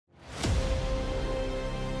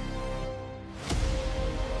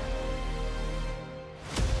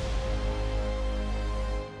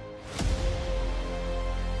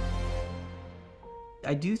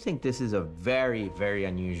I do think this is a very, very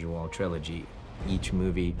unusual trilogy. Each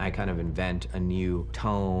movie, I kind of invent a new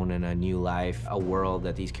tone and a new life, a world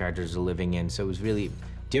that these characters are living in. So it was really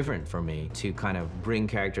different for me to kind of bring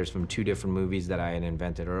characters from two different movies that I had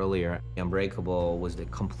invented earlier. Unbreakable was a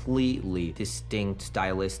completely distinct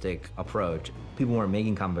stylistic approach. People weren't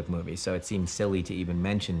making comic book movies, so it seemed silly to even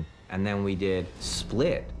mention. And then we did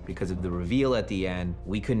Split because of the reveal at the end.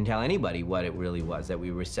 We couldn't tell anybody what it really was, that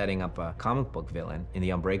we were setting up a comic book villain in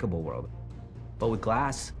the Unbreakable world. But with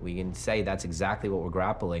Glass, we can say that's exactly what we're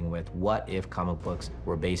grappling with. What if comic books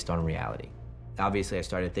were based on reality? Obviously, I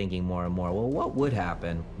started thinking more and more, well, what would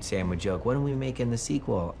happen? Sam would joke, what are we making the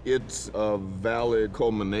sequel? It's a valid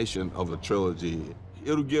culmination of a trilogy.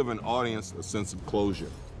 It'll give an audience a sense of closure.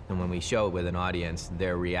 And when we show it with an audience,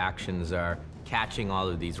 their reactions are catching all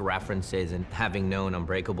of these references, and having known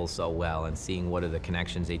Unbreakable so well and seeing what are the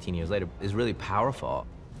connections 18 years later is really powerful.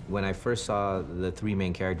 When I first saw the three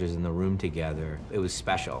main characters in the room together, it was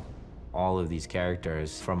special. All of these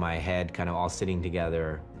characters from my head kind of all sitting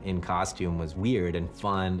together in costume was weird and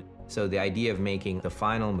fun. So the idea of making the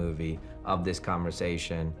final movie of this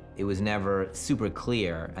conversation, it was never super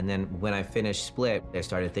clear. And then when I finished Split, I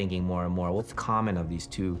started thinking more and more, what's common of these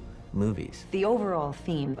two movies? The overall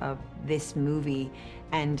theme of this movie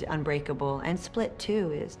and Unbreakable and Split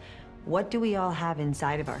too is, what do we all have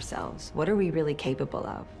inside of ourselves? What are we really capable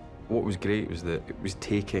of? What was great was that it was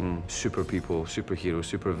taking super people, superhero,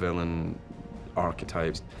 super villain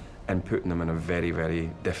archetypes and putting them in a very, very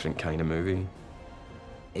different kind of movie.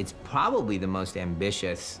 It's probably the most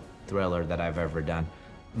ambitious thriller that I've ever done.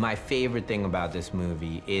 My favorite thing about this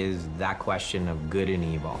movie is that question of good and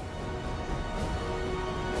evil.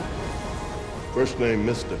 First name,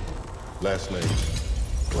 Mr. Last name,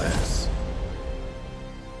 Glass.